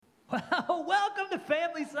Oh, welcome to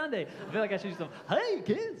Family Sunday. I feel like I should do some, hey,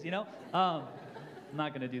 kids, I'm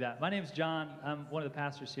not going to do that. My name's John. I'm one of the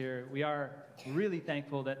pastors here. We are really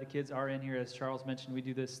thankful that the kids are in here. As Charles mentioned, we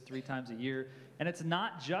do this 3 times a year. And it's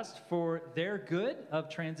not just for their good of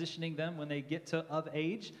transitioning them when they get to of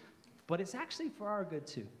age, but it's actually for our good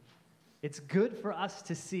too. It's good for us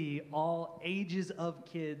to see all ages of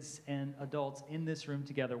kids and adults in this room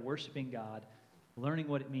together worshiping God, learning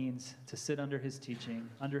what it means to sit under his teaching,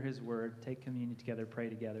 under his word, take communion together, pray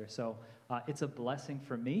together. So it's a blessing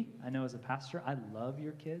for me. I know as a pastor, I love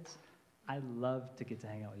your kids. I love to get to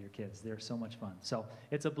hang out with your kids. They're so much fun. So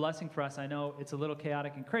it's a blessing for us. I know it's a little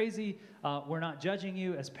chaotic and crazy. We're not judging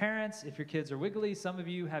you as parents if your kids are wiggly. Some of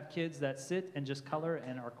you have kids that sit and just color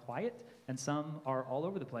and are quiet, and some are all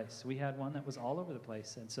over the place. We had one that was all over the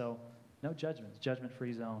place, and so no judgment,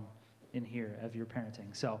 judgment-free zone in here of your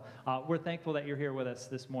parenting. So we're thankful that you're here with us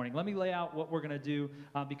this morning. Let me lay out what we're going to do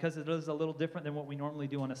because it is a little different than what we normally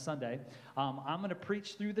do on a Sunday. I'm going to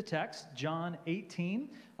preach through the text, John 18,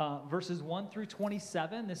 verses 1 through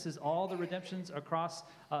 27. This is all the redemptions across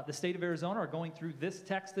the state of Arizona are going through this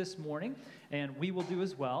text this morning, and we will do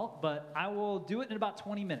as well, but I will do it in about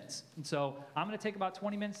 20 minutes. And so I'm going to take about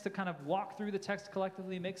 20 minutes to kind of walk through the text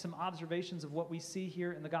collectively, make some observations of what we see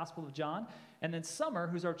here in the Gospel of John. And then Summer,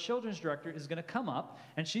 who's our children's director, is going to come up,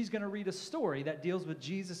 and she's going to read a story that deals with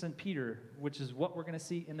Jesus and Peter, which is what we're going to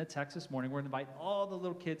see in the text this morning. We're going to invite all the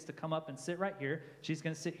little kids to come up and sit right here. She's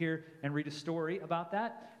going to sit here and read a story about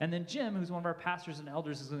that. And then Jim, who's one of our pastors and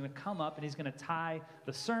elders, is going to come up, and he's going to tie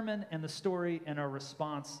the sermon and the story and our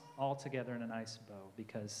response all together in a nice bow,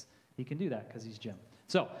 because he can do that because he's Jim.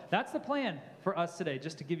 So that's the plan for us today,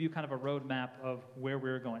 just to give you kind of a roadmap of where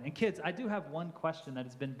we're going. And kids, I do have one question that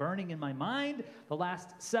has been burning in my mind the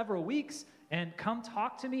last several weeks, and come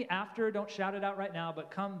talk to me after. Don't shout it out right now,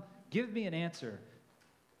 but come give me an answer.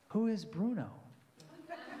 Who is Bruno?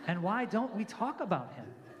 And why don't we talk about him?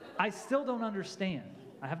 I still don't understand.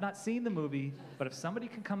 I have not seen the movie, but if somebody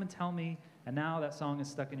can come and tell me, and now that song is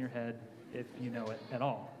stuck in your head, if you know it at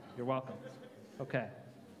all, you're welcome. Okay,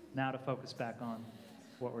 now to focus back on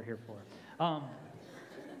what we're here for.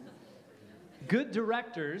 Good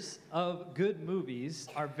directors of good movies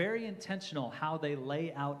are very intentional how they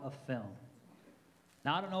lay out a film.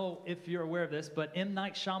 Now, I don't know if you're aware of this, but M.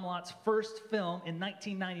 Night Shyamalan's first film in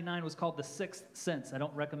 1999 was called The Sixth Sense. I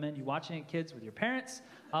don't recommend you watching it, kids, with your parents.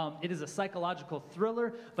 It is a psychological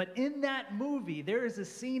thriller, but in that movie, there is a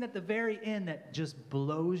scene at the very end that just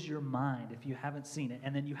blows your mind if you haven't seen it,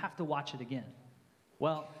 and then you have to watch it again.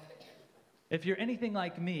 Well, if you're anything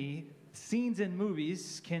like me, scenes in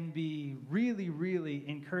movies can be really, really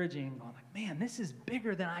encouraging. I'm like, man, this is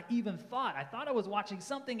bigger than I even thought. I thought I was watching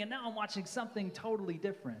something, and now I'm watching something totally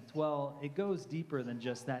different. Well, it goes deeper than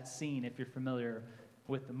just that scene if you're familiar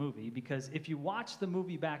with the movie, because if you watch the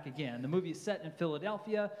movie back again, the movie is set in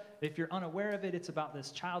Philadelphia. If you're unaware of it, it's about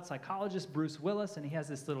this child psychologist, Bruce Willis, and he has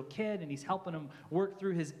this little kid, and he's helping him work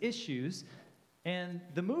through his issues. And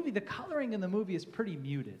the coloring in the movie is pretty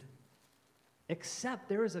muted. Except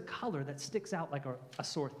there is a color that sticks out like a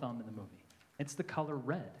sore thumb in the movie. It's the color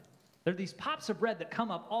red. There are these pops of red that come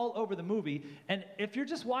up all over the movie, and if you're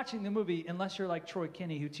just watching the movie, unless you're like Troy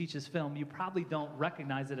Kinney who teaches film, you probably don't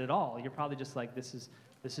recognize it at all. You're probably just like, this is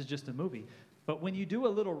just a movie. But when you do a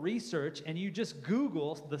little research and you just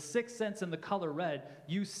Google The Sixth Sense and the color red,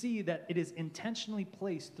 you see that it is intentionally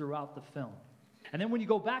placed throughout the film. And then when you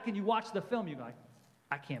go back and you watch the film, you're like,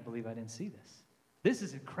 I can't believe I didn't see this. This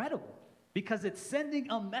is incredible. Because it's sending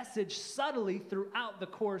a message subtly throughout the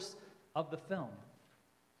course of the film.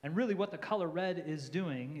 And really what the color red is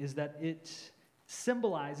doing is that it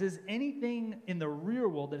symbolizes anything in the real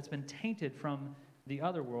world that's been tainted from the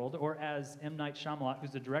other world, or as M. Night Shyamalan,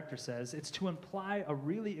 who's the director, says, it's to imply a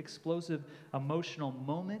really explosive emotional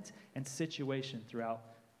moment and situation throughout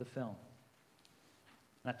the film.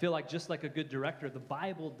 And I feel like just like a good director, the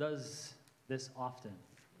Bible does this often.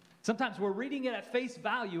 Sometimes we're reading it at face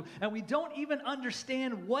value, and we don't even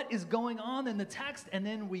understand what is going on in the text, and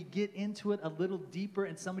then we get into it a little deeper,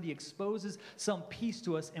 and somebody exposes some piece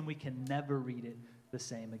to us, and we can never read it the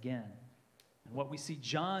same again. And what we see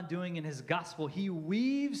John doing in his gospel, he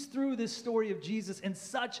weaves through this story of Jesus in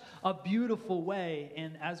such a beautiful way,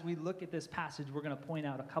 and as we look at this passage, we're going to point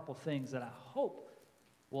out a couple things that I hope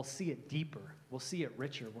we'll see it deeper, we'll see it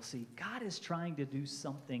richer, we'll see God is trying to do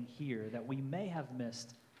something here that we may have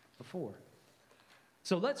missed before.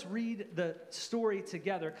 So let's read the story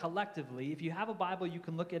together collectively. If you have a Bible, you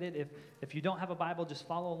can look at it. If you don't have a Bible, just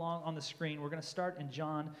follow along on the screen. We're going to start in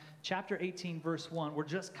John chapter 18, verse 1. We're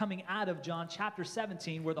just coming out of John chapter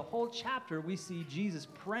 17, where the whole chapter we see Jesus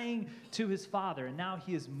praying to his Father. And now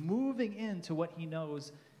he is moving into what he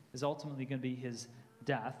knows is ultimately going to be his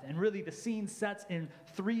death. And really the scene sets in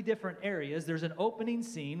three different areas. There's an opening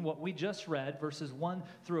scene, what we just read, verses 1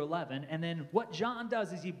 through 11. And then what John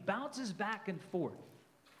does is he bounces back and forth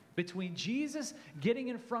between Jesus getting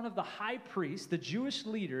in front of the high priest, the Jewish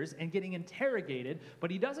leaders, and getting interrogated.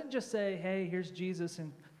 But he doesn't just say, hey, here's Jesus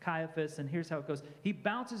and Caiaphas, and here's how it goes. He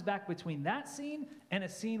bounces back between that scene and a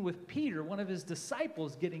scene with Peter, one of his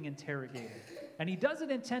disciples, getting interrogated. And he does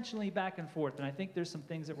it intentionally back and forth, and I think there's some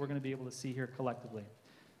things that we're going to be able to see here collectively.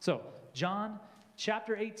 So, John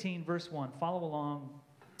chapter 18, verse 1. Follow along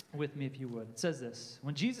with me if you would. It says this: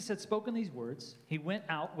 when Jesus had spoken these words, he went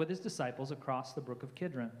out with his disciples across the brook of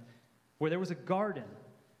Kidron, where there was a garden,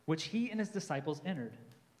 which he and his disciples entered.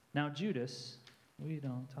 Now Judas, we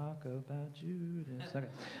don't talk about Judas, okay,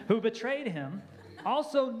 who betrayed him,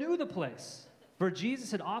 also knew the place, for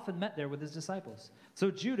Jesus had often met there with his disciples. So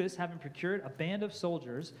Judas, having procured a band of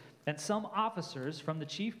soldiers and some officers from the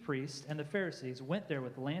chief priests and the Pharisees, went there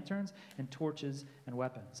with lanterns and torches and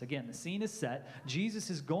weapons. Again, the scene is set. Jesus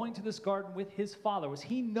is going to this garden with his followers.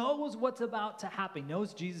 He knows what's about to happen. He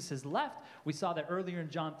knows Jesus has left. We saw that earlier in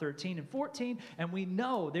John 13 and 14, and we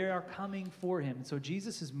know they are coming for him. And so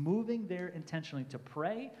Jesus is moving there intentionally to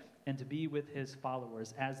pray and to be with his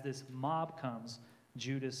followers as this mob comes,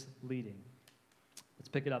 Judas leading. Let's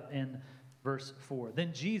pick it up in verse 4.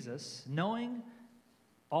 Then Jesus, knowing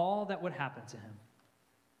all that would happen to him,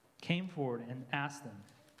 came forward and asked them,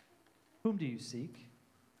 whom do you seek?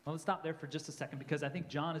 Well, let's stop there for just a second, because I think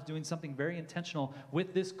John is doing something very intentional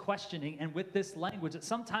with this questioning and with this language that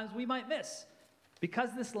sometimes we might miss. Because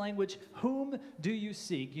this language, whom do you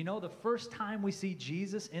seek? You know, the first time we see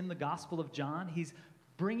Jesus in the Gospel of John, he's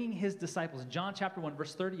bringing his disciples. In John chapter 1,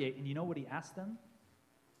 verse 38, and you know what he asked them?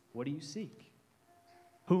 What do you seek?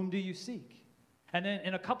 Whom do you seek? And then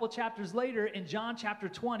in a couple chapters later, in John chapter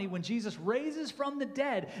 20, when Jesus raises from the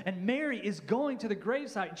dead and Mary is going to the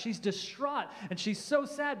gravesite and she's distraught and she's so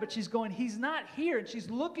sad, but she's going, he's not here. And she's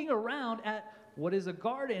looking around at what is a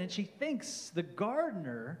garden, and she thinks the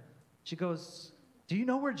gardener, she goes, do you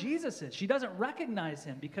know where Jesus is? She doesn't recognize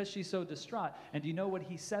him because she's so distraught. And do you know what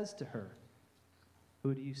he says to her?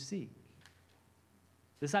 Who do you seek?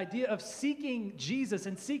 This idea of seeking Jesus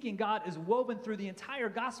and seeking God is woven through the entire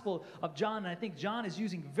Gospel of John, and I think John is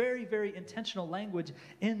using very, very intentional language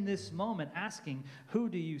in this moment, asking, who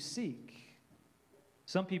do you seek?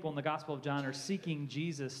 Some people in the Gospel of John are seeking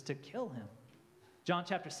Jesus to kill him. John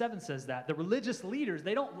chapter 7 says that. The religious leaders,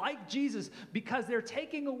 they don't like Jesus because they're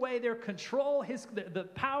taking away their control, the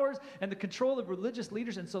powers and the control of religious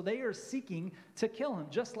leaders, and so they are seeking to kill him.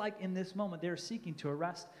 Just like in this moment, they are seeking to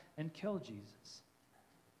arrest and kill Jesus.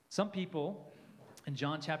 Some people, in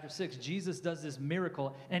John chapter 6, Jesus does this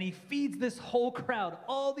miracle, and he feeds this whole crowd,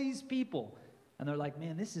 all these people. And they're like,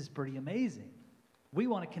 man, this is pretty amazing. We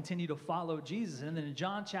want to continue to follow Jesus. And then in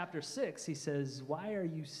John chapter 6, he says, why are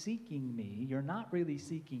you seeking me? You're not really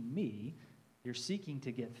seeking me. You're seeking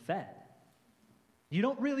to get fed. You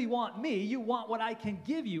don't really want me. You want what I can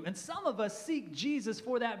give you. And some of us seek Jesus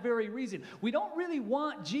for that very reason. We don't really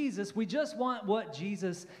want Jesus. We just want what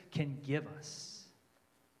Jesus can give us.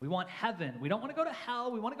 We want heaven. We don't want to go to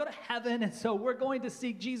hell. We want to go to heaven. And so we're going to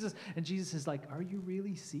seek Jesus. And Jesus is like, are you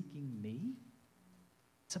really seeking me?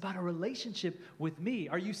 It's about a relationship with me.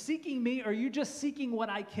 Are you seeking me, or are you just seeking what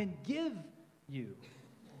I can give you?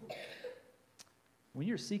 When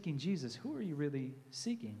you're seeking Jesus, who are you really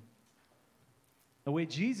seeking? The way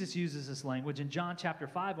Jesus uses this language in John chapter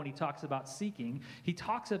 5, when he talks about seeking, he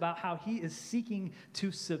talks about how he is seeking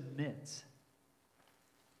to submit.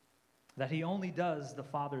 That he only does the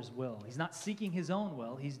Father's will. He's not seeking his own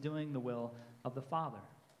will. He's doing the will of the Father.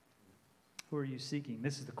 Who are you seeking?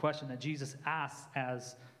 This is the question that Jesus asks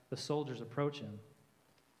as the soldiers approach him.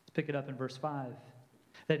 Let's pick it up in verse 5.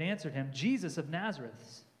 They answered him, Jesus of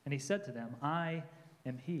Nazareth. And he said to them, I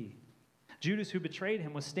am he. Judas, who betrayed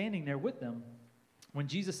him, was standing there with them. When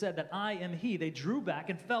Jesus said that I am he, they drew back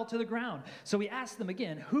and fell to the ground. So he asked them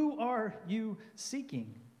again, who are you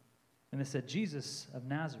seeking? And they said, Jesus of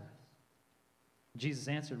Nazareth. Jesus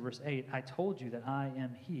answered, verse 8, I told you that I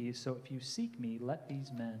am he, so if you seek me, let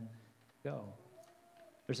these men go.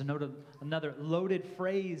 There's another loaded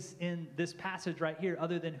phrase in this passage right here,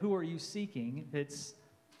 other than who are you seeking? It's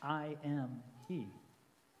I am he.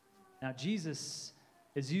 Now, Jesus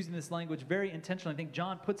is using this language very intentionally. I think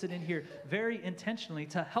John puts it in here very intentionally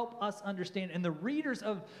to help us understand. And the readers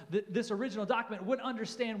of this original document would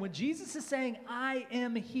understand when Jesus is saying, I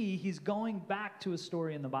am he, he's going back to a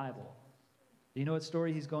story in the Bible. Do you know what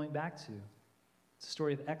story he's going back to? It's the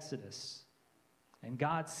story of Exodus. And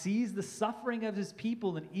God sees the suffering of his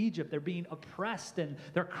people in Egypt. They're being oppressed and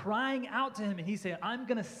they're crying out to him. And he said, I'm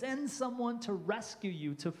going to send someone to rescue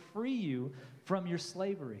you, to free you from your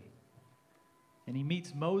slavery. And he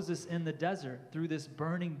meets Moses in the desert through this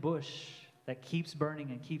burning bush that keeps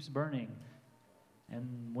burning and keeps burning.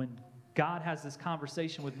 And when God has this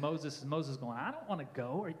conversation with Moses, and Moses is going, I don't want to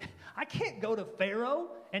go. I can't go to Pharaoh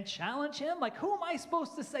and challenge him. Like, who am I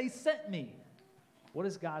supposed to say sent me? What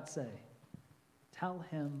does God say? Tell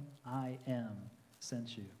him I am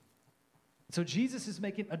sent you. So Jesus is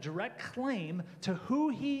making a direct claim to who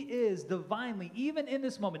he is divinely, even in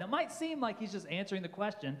this moment. It might seem like he's just answering the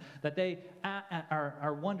question that they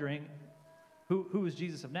are wondering, who is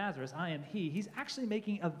Jesus of Nazareth? I am he. He's actually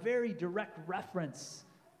making a very direct reference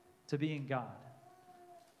to being God.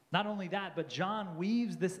 Not only that, but John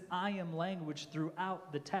weaves this I am language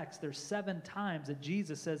throughout the text. There's 7 times that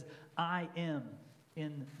Jesus says, I am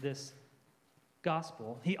in this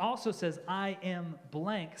gospel. He also says, I am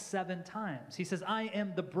blank 7 times. He says, I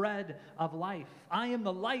am the bread of life. I am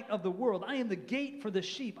the light of the world. I am the gate for the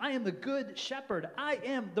sheep. I am the good shepherd. I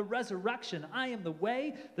am the resurrection. I am the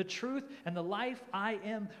way, the truth, and the life. I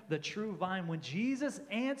am the true vine. When Jesus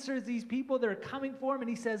answers these people that are coming for him and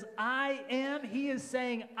he says, I am, he is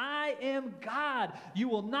saying, I am God. You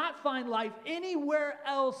will not find life anywhere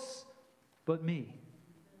else but me.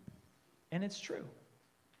 And it's true.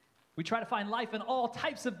 We try to find life in all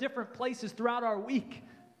types of different places throughout our week,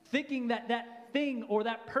 thinking that that thing or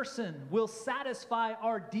that person will satisfy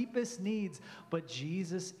our deepest needs. But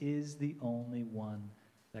Jesus is the only one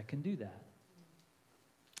that can do that.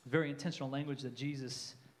 Very intentional language that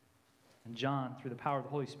Jesus and John, through the power of the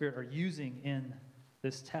Holy Spirit, are using in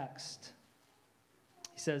this text.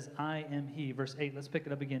 He says, I am he. Verse 8, let's pick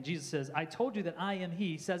it up again. Jesus says, I told you that I am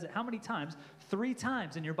he. He says it how many times? 3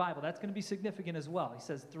 times in your Bible. That's going to be significant as well. He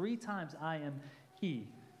says 3 times, I am he.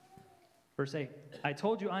 Verse 8, I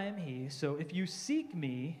told you I am he, so if you seek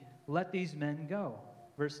me, let these men go.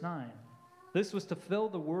 Verse 9, this was to fill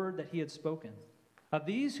the word that he had spoken. Of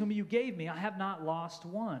these whom you gave me, I have not lost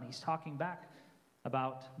one. He's talking back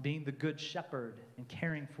about being the good shepherd and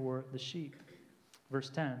caring for the sheep. Verse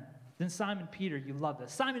 10, then Simon Peter, you love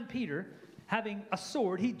this. Simon Peter, having a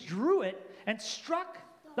sword, he drew it and struck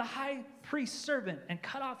the high priest's servant and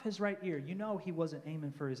cut off his right ear. You know he wasn't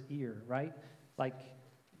aiming for his ear, right? Like,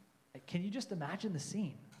 can you just imagine the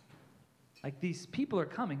scene? Like, these people are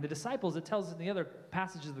coming. The disciples, it tells us in the other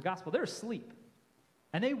passages of the gospel, they're asleep.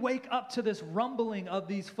 And they wake up to this rumbling of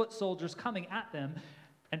these foot soldiers coming at them.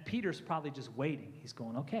 And Peter's probably just waiting. He's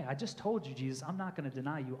going, okay, I just told you, Jesus, I'm not going to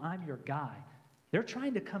deny you. I'm your guy. They're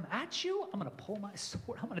trying to come at you. I'm going to pull my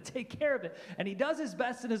sword. I'm going to take care of it. And he does his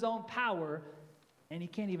best in his own power, and he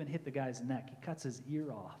can't even hit the guy's neck. He cuts his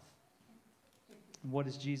ear off. And what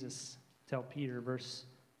does Jesus tell Peter? Verse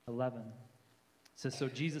 11. It says, so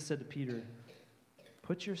Jesus said to Peter,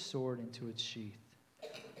 put your sword into its sheath.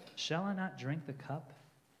 Shall I not drink the cup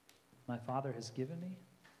my Father has given me?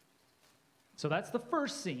 So that's the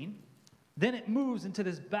first scene. Then it moves into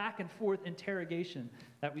this back and forth interrogation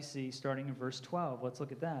that we see starting in verse 12. Let's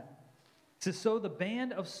look at that. It says, so the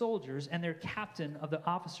band of soldiers and their captain of the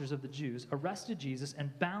officers of the Jews arrested Jesus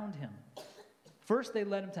and bound him. First they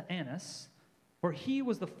led him to Annas, for he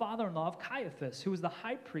was the father-in-law of Caiaphas, who was the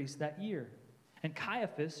high priest that year. And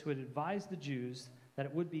Caiaphas, who had advised the Jews that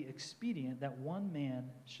it would be expedient that one man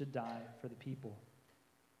should die for the people.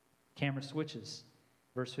 Camera switches.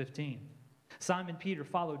 Verse 15. Simon Peter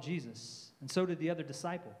followed Jesus, and so did the other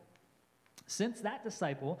disciple. Since that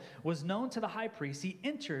disciple was known to the high priest, he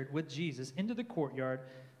entered with Jesus into the courtyard,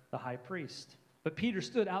 the high priest. But Peter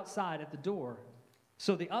stood outside at the door.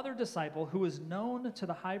 So the other disciple, who was known to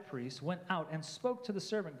the high priest, went out and spoke to the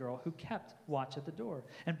servant girl who kept watch at the door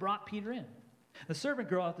and brought Peter in. The servant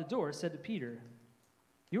girl at the door said to Peter,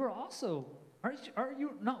 you are also, are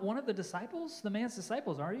you not one of the disciples, the man's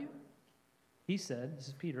disciples, are you? He said, this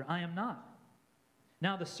is Peter, I am not.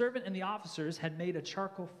 Now the servant and the officers had made a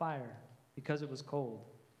charcoal fire because it was cold,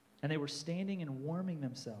 and they were standing and warming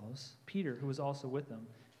themselves. Peter, who was also with them,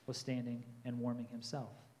 was standing and warming himself.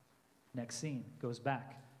 Next scene goes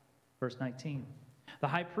back. Verse 19. The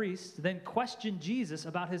high priest then questioned Jesus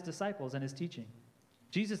about his disciples and his teaching.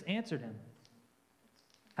 Jesus answered him,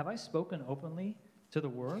 have I spoken openly to the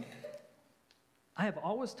world? I have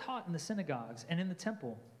always taught in the synagogues and in the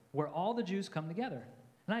temple, where all the Jews come together,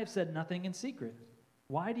 and I have said nothing in secret.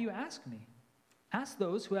 Why do you ask me? Ask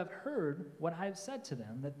those who have heard what I have said to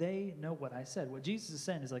them, that they know what I said. What Jesus is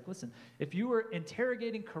saying is like, listen, if you were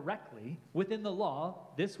interrogating correctly within the law,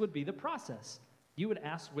 this would be the process. You would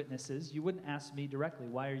ask witnesses. You wouldn't ask me directly.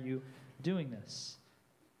 Why are you doing this?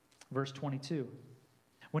 Verse 22.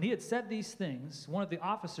 When he had said these things, one of the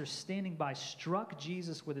officers standing by struck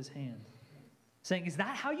Jesus with his hand, saying, is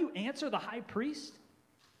that how you answer the high priest?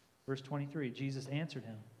 Verse 23, Jesus answered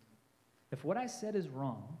him, if what I said is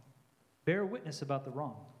wrong, bear witness about the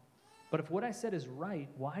wrong. But if what I said is right,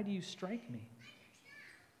 why do you strike me?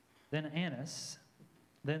 Then Annas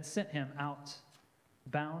sent him out,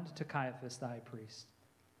 bound to Caiaphas the high priest.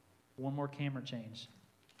 One more camera change.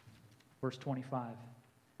 Verse 25.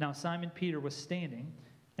 Now Simon Peter was standing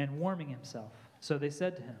and warming himself. So they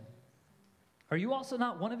said to him, are you also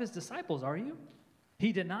not one of his disciples, are you?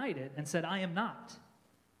 He denied it and said, I am not.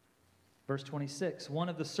 Verse 26. One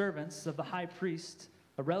of the servants of the high priest,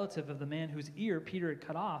 a relative of the man whose ear Peter had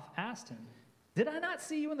cut off, asked him, did I not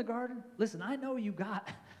see you in the garden? Listen, I know you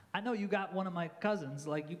got one of my cousins,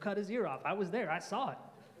 like you cut his ear off. I was there. I saw it.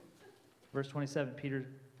 Verse 27, Peter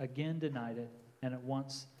again denied it, and at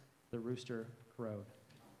once the rooster crowed.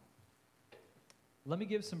 Let me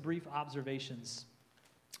give some brief observations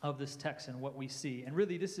of this text and what we see. And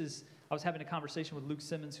really, I was having a conversation with Luke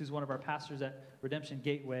Simmons, who's one of our pastors at Redemption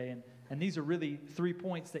Gateway, and these are really 3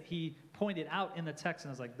 points that he pointed out in the text, and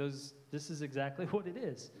I was like, this is exactly what it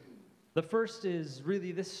is. The first is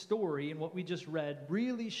really this story, and what we just read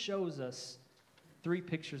really shows us 3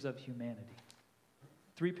 pictures of humanity.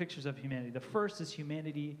 3 pictures of humanity. The first is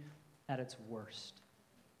humanity at its worst.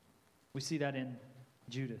 We see that in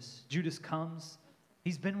Judas. Judas comes.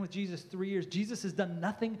 He's been with Jesus 3 years. Jesus has done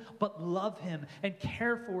nothing but love him and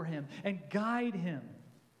care for him and guide him.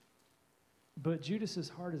 But Judas's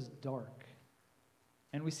heart is dark.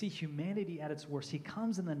 And we see humanity at its worst. He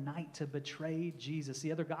comes in the night to betray Jesus.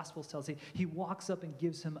 The other Gospels tell us he walks up and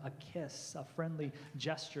gives him a kiss, a friendly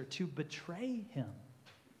gesture to betray him.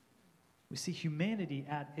 We see humanity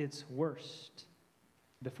at its worst.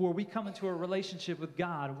 Before we come into a relationship with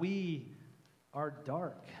God, we are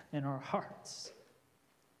dark in our hearts.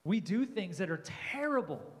 We do things that are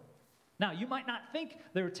terrible. Now, you might not think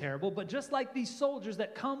they're terrible, but just like these soldiers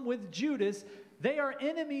that come with Judas, they are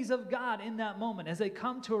enemies of God in that moment as they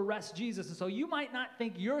come to arrest Jesus. And so you might not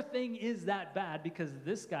think your thing is that bad because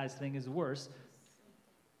this guy's thing is worse,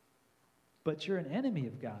 but you're an enemy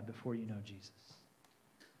of God before you know Jesus.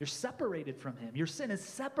 You're separated from him. Your sin is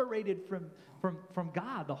separated from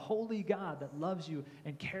God, the holy God that loves you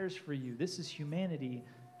and cares for you. This is humanity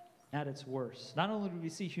at its worst. Not only do we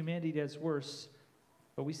see humanity at its worst,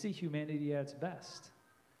 but we see humanity at its best.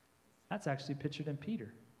 That's actually pictured in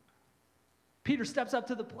Peter. Peter steps up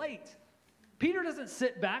to the plate. Peter doesn't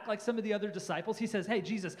sit back like some of the other disciples. He says, hey,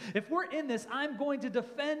 Jesus, if we're in this, I'm going to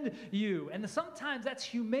defend you. And sometimes that's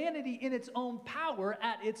humanity in its own power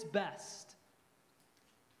at its best.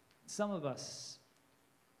 Some of us,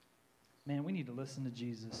 man, we need to listen to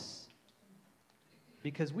Jesus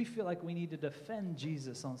because we feel like we need to defend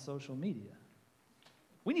Jesus on social media.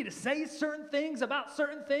 We need to say certain things about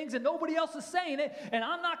certain things, and nobody else is saying it, and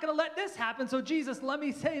I'm not going to let this happen, so Jesus, let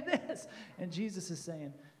me say this. And Jesus is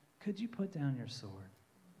saying, could you put down your sword?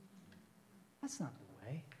 That's not the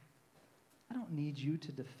way. I don't need you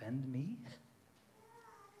to defend me.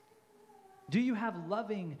 Do you have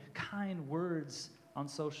loving, kind words on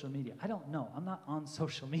social media? I don't know. I'm not on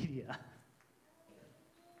social media.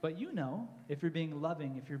 But you know if you're being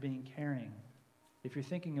loving, if you're being caring, if you're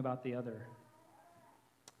thinking about the other.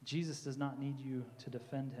 Jesus does not need you to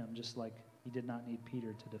defend him, just like he did not need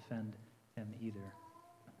Peter to defend him either.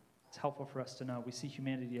 It's helpful for us to know we see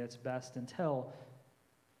humanity at its best until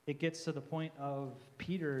it gets to the point of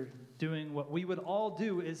Peter doing what we would all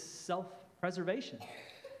do is self-preservation.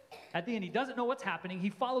 At the end, he doesn't know what's happening. He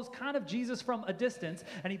follows kind of Jesus from a distance,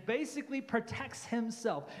 and he basically protects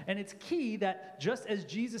himself. And it's key that just as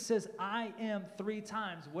Jesus says, I am 3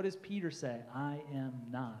 times, what does Peter say? I am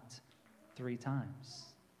not 3 times.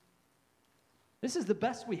 This is the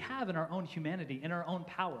best we have in our own humanity, in our own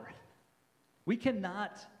power. We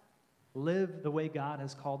cannot live the way God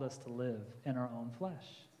has called us to live in our own flesh.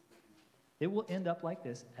 It will end up like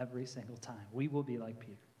this every single time. We will be like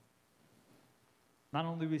Peter. Not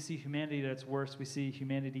only do we see humanity at its worst, we see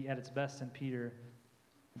humanity at its best in Peter,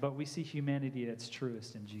 but we see humanity at its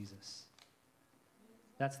truest in Jesus.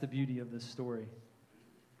 That's the beauty of this story.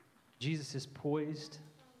 Jesus is poised.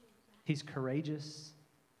 He's courageous.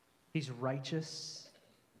 He's righteous.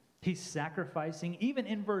 He's sacrificing. Even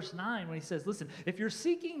in verse 9, when he says, listen, if you're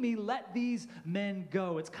seeking me, let these men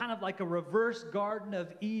go. It's kind of like a reverse Garden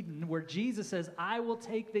of Eden where Jesus says, I will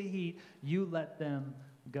take the heat. You let them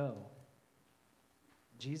go.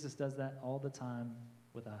 Jesus does that all the time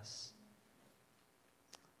with us.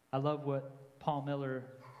 I love what Paul Miller,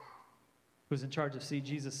 who's in charge of See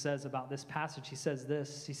Jesus, says about this passage. He says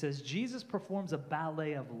this. He says, Jesus performs a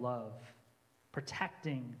ballet of love,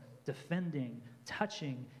 protecting, defending,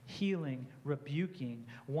 touching, healing, rebuking,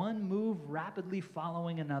 one move rapidly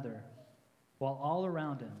following another, while all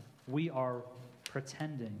around him we are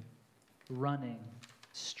pretending, running,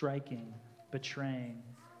 striking, betraying,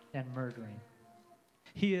 and murdering.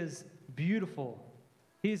 He is beautiful.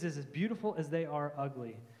 He is as beautiful as they are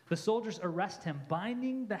ugly. The soldiers arrest him,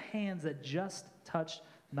 binding the hands that just touched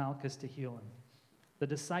Malchus to heal him. The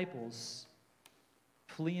disciples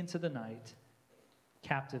flee into the night,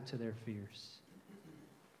 captive to their fears.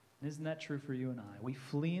 And isn't that true for you and I? We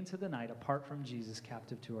flee into the night apart from Jesus,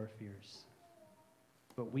 captive to our fears.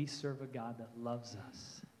 But we serve a God that loves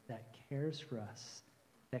us, that cares for us,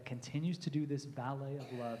 that continues to do this ballet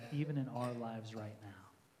of love even in our lives right now.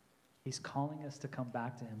 He's calling us to come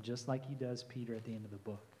back to him just like he does Peter at the end of the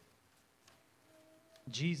book.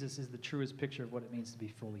 Jesus is the truest picture of what it means to be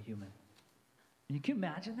fully human. You can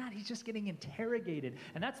imagine that? He's just getting interrogated.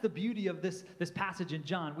 And that's the beauty of this passage in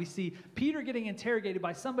John. We see Peter getting interrogated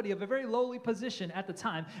by somebody of a very lowly position at the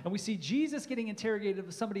time, and we see Jesus getting interrogated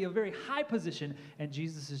by somebody of a very high position, and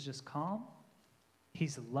Jesus is just calm.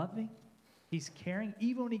 He's loving. He's caring.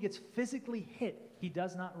 Even when he gets physically hit, he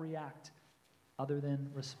does not react other than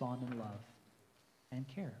respond in love and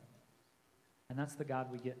care. And that's the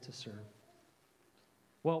God we get to serve.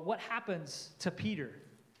 Well, what happens to Peter?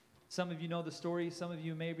 Some of you know the story. Some of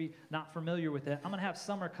you may be not familiar with it. I'm going to have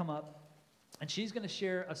Summer come up, and she's going to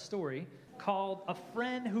share a story called A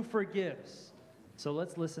Friend Who Forgives. So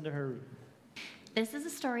let's listen to her. This is a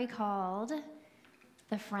story called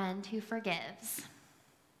The Friend Who Forgives.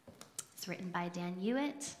 It's written by Dan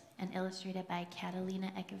Hewitt and illustrated by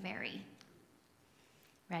Catalina Echeverri.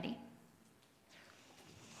 Ready?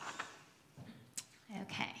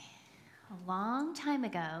 Okay. A long time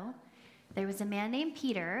ago, there was a man named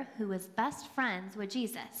Peter who was best friends with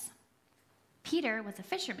Jesus. Peter was a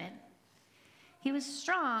fisherman. He was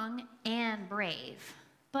strong and brave,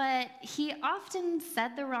 but he often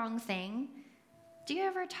said the wrong thing. Do you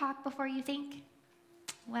ever talk before you think?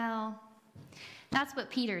 Well, that's what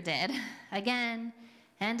Peter did, again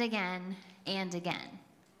and again and again.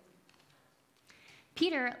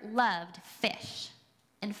 Peter loved fish.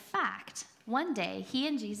 In fact, one day he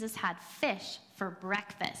and Jesus had fish for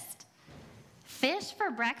breakfast. Fish for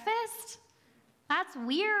breakfast? That's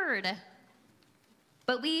weird.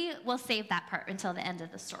 But we will save that part until the end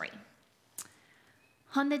of the story.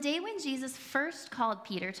 On the day when Jesus first called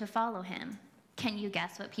Peter to follow him, can you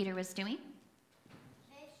guess what Peter was doing?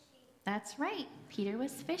 Fishing. That's right. Peter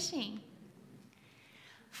was fishing.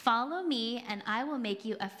 Follow me and I will make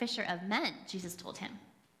you a fisher of men, Jesus told him.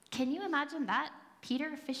 Can you imagine that?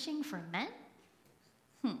 Peter fishing for men?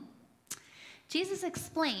 Jesus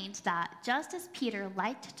explained that just as Peter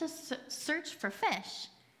liked to search for fish,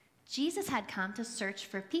 Jesus had come to search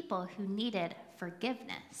for people who needed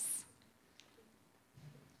forgiveness.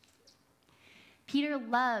 Peter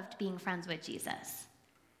loved being friends with Jesus.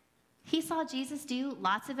 He saw Jesus do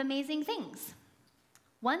lots of amazing things.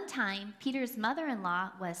 One time, Peter's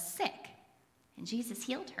mother-in-law was sick, and Jesus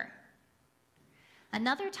healed her.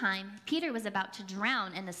 Another time, Peter was about to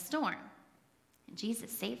drown in a storm, and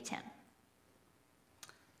Jesus saved him.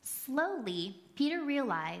 Slowly, Peter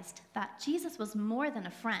realized that Jesus was more than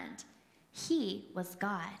a friend. He was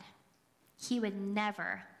God. He would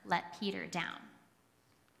never let Peter down.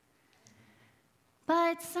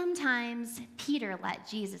 But sometimes Peter let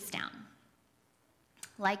Jesus down.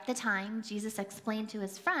 Like the time Jesus explained to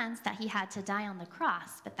his friends that he had to die on the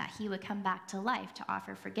cross, but that he would come back to life to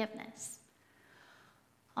offer forgiveness.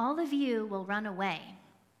 All of you will run away.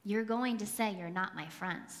 You're going to say you're not my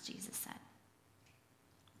friends, Jesus said.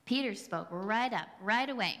 Peter spoke right up, right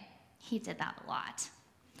away. He did that a lot.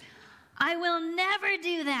 I will never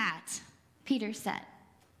do that, Peter said.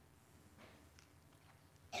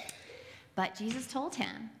 But Jesus told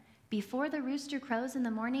him, before the rooster crows in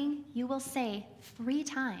the morning, you will say 3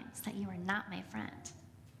 times that you are not my friend.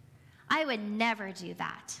 I would never do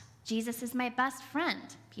that. Jesus is my best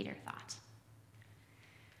friend, Peter thought.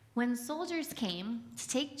 When soldiers came to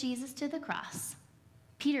take Jesus to the cross,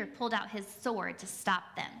 Peter pulled out his sword to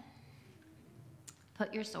stop them.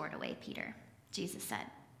 Put your sword away, Peter, Jesus said.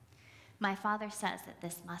 My Father says that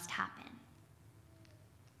this must happen.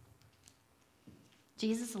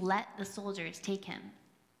 Jesus let the soldiers take him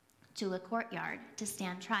to a courtyard to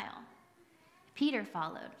stand trial. Peter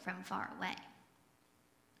followed from far away.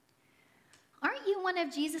 "Aren't you one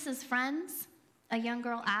of Jesus' friends?" a young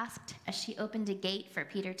girl asked as she opened a gate for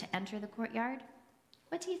Peter to enter the courtyard.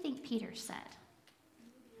 What do you think Peter said?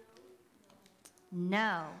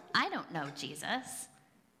 "No, I don't know Jesus."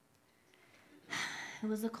 It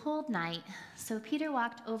was a cold night, so Peter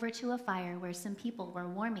walked over to a fire where some people were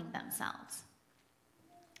warming themselves.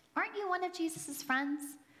 "Aren't you one of Jesus'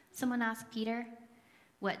 friends?" someone asked Peter.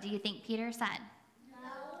 What do you think Peter said?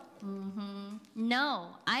 No.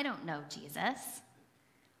 "No, I don't know Jesus."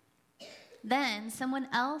 Then someone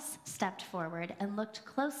else stepped forward and looked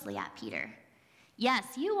closely at Peter.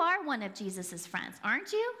 "Yes, you are one of Jesus' friends,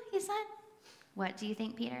 aren't you?" he said. What do you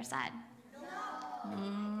think Peter said?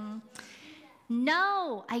 No.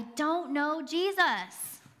 "No, I don't know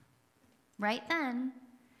Jesus." Right then,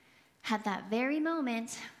 at that very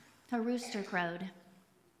moment, a rooster crowed.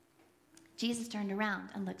 Jesus turned around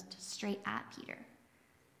and looked straight at Peter.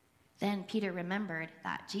 Then Peter remembered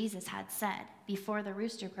that Jesus had said, "Before the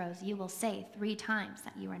rooster crows, you will say 3 times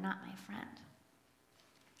that you are not my friend."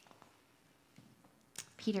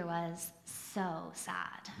 Peter was so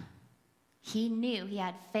sad. He knew he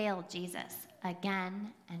had failed Jesus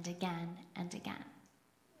again and again and again.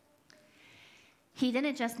 He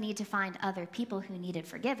didn't just need to find other people who needed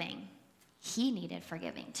forgiving. He needed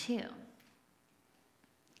forgiving too.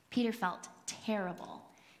 Peter felt terrible.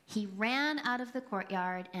 He ran out of the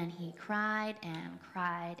courtyard and he cried and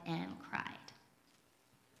cried and cried.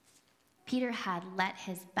 Peter had let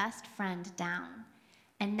his best friend down,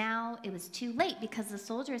 and now it was too late because the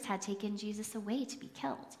soldiers had taken Jesus away to be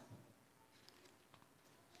killed.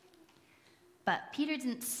 But Peter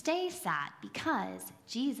didn't stay sad because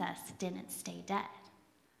Jesus didn't stay dead.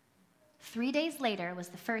 3 days later was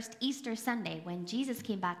the first Easter Sunday when Jesus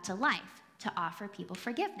came back to life to offer people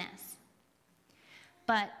forgiveness.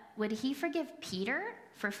 But would he forgive Peter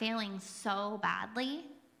for failing so badly?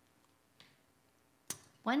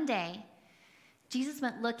 One day, Jesus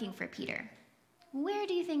went looking for Peter. Where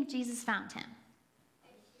do you think Jesus found him?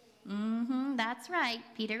 That's right.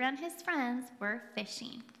 Peter and his friends were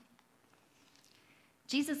fishing.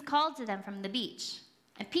 Jesus called to them from the beach,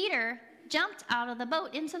 and Peter jumped out of the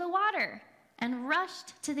boat into the water and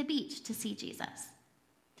rushed to the beach to see Jesus.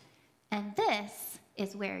 And this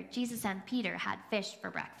is where Jesus and Peter had fish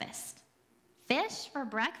for breakfast. Fish for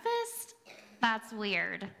breakfast? That's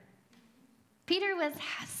weird. Peter was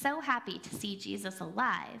so happy to see Jesus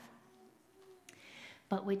alive.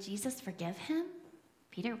 But would Jesus forgive him?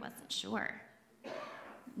 Peter wasn't sure.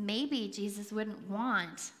 Maybe Jesus wouldn't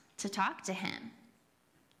want to talk to him.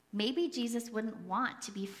 Maybe Jesus wouldn't want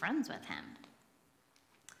to be friends with him.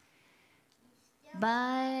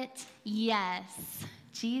 But yes,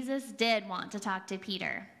 Jesus did want to talk to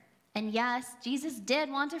Peter. And yes, Jesus did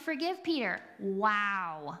want to forgive Peter.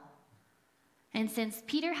 Wow. And since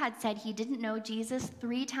Peter had said he didn't know Jesus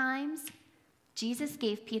 3 times, Jesus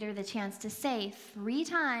gave Peter the chance to say 3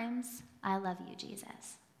 times, "I love you,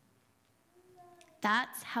 Jesus."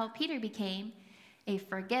 That's how Peter became a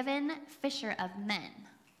forgiven fisher of men.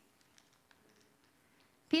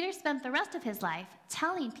 Peter spent the rest of his life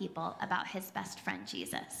telling people about his best friend,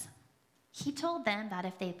 Jesus. He told them that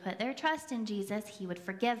if they put their trust in Jesus, he would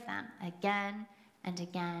forgive them again and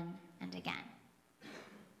again and again.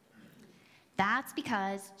 That's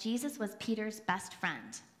because Jesus was Peter's best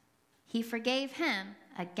friend. He forgave him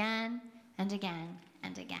again and again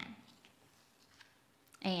and again.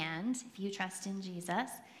 And if you trust in Jesus,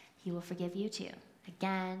 he will forgive you too,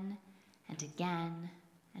 again and again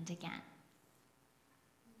and again.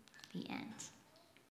 The end.